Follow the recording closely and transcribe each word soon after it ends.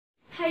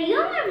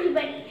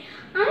everybody.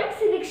 I am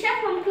Sidiksha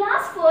from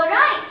class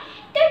 4I.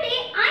 Today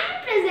I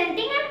am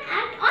presenting an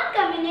act on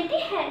community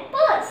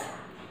helpers.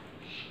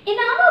 In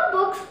our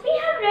books we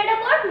have read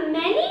about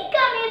many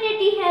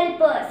community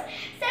helpers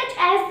such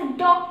as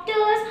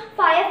doctors,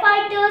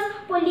 firefighters,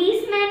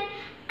 policemen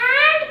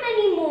and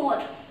many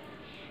more.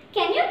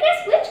 Can you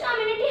guess which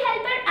community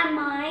helper am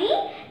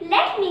I?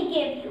 Let me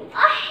give you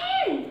a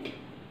hint.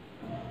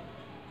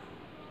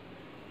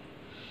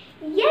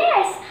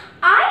 Yes,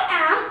 I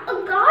am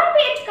a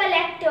garbage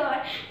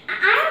collector.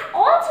 I am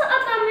also a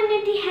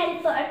community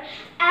helper,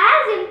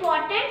 as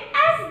important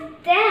as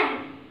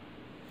them.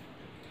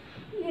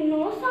 You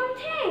know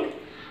something?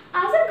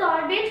 As a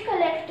garbage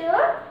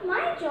collector,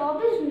 my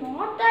job is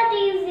not that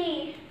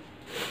easy.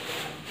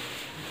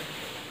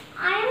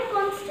 I am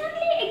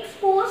constantly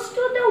exposed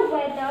to the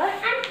weather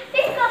and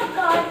pick up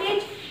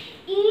garbage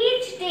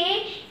each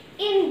day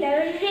in the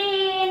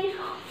rain,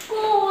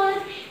 cold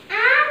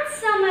and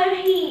summer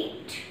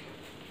heat.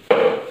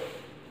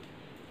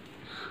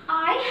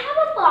 I have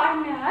a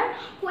partner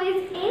who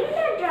is in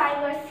the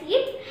driver's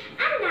seat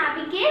and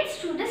navigates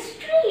through the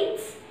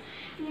streets.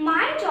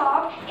 My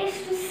job is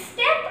to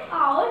step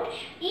out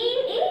in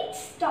each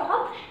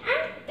stop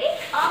and pick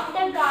up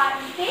the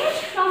garbage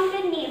from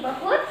the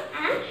neighborhoods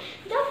and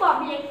the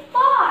public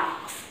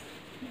parks.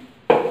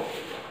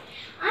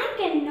 I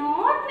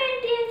cannot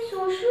maintain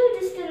social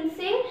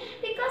distancing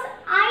because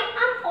I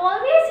am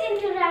always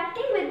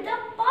interacting with the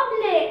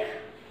public.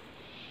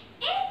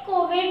 In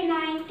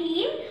COVID-19,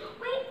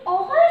 we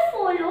all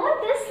follow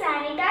the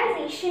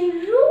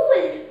sanitization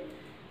rule.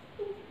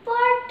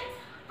 But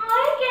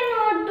I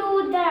cannot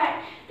do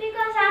that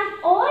because I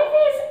am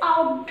always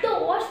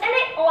outdoors and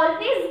I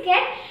always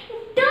get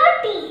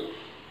dirty.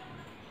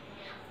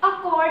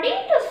 According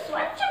to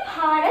Swachh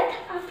Bharat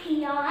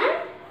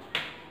Abhiyan,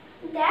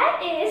 there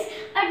is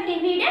a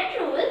dividend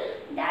rule,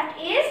 that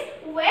is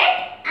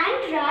wet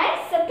and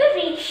dry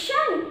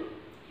separation.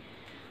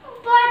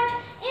 But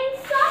in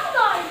some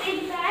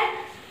garbage bags,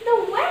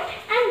 the wet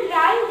and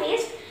dry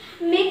waste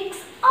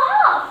mix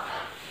up.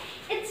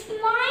 It's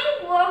my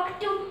work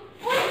to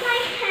put my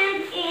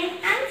hand in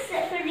and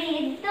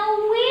separate the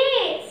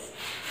waste.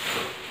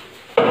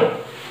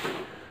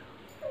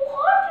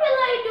 What will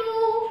I do?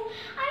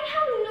 I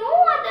have no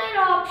other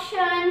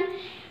option.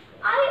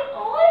 I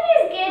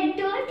always get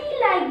dirty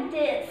like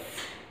this.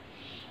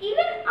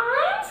 Even I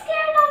am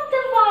scared of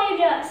the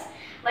virus,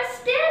 but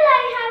still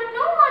I have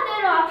no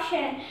other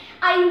option.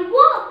 I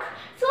work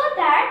so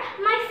that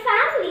my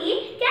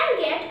family can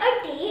get a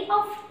day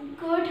of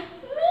good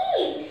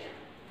meal.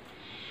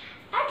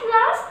 At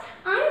last,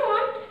 I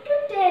want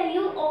to tell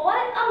you all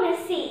a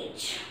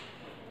message.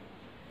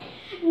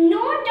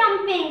 No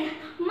dumping.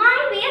 My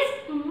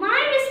waste, my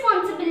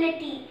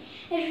responsibility.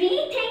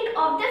 Rethink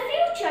of the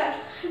future.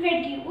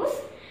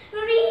 Reduce,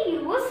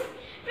 reuse,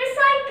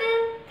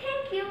 recycle.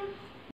 Thank you.